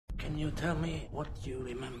Can you tell me what you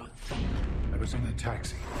remember? I was in a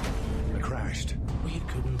taxi. I crashed. We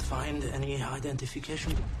couldn't find any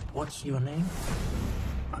identification. What's your name?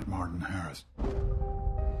 I'm Martin Harris.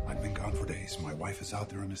 I've been gone for days. My wife is out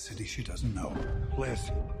there in a city she doesn't know. Liz.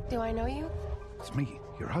 Do I know you? It's me,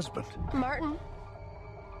 your husband. Martin.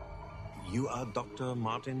 You are Dr.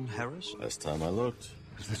 Martin Harris? Last time I looked.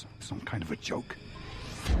 Is this some kind of a joke?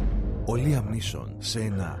 Ο Λίαμ Νίσομ σε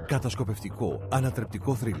ένα κατασκοπευτικό,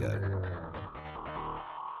 ανατρεπτικό θρίλερ.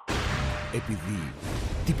 Επειδή,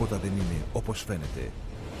 τίποτα δεν είναι όπως φαίνεται.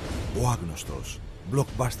 Ο Αγνωστος,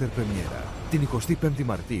 blockbuster πρεμιέρα, την 25η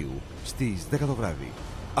Μαρτίου στις 10 το βράδυ.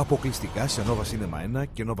 Αποκλειστικά σε Nova Cinema 1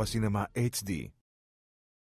 και Nova Cinema HD.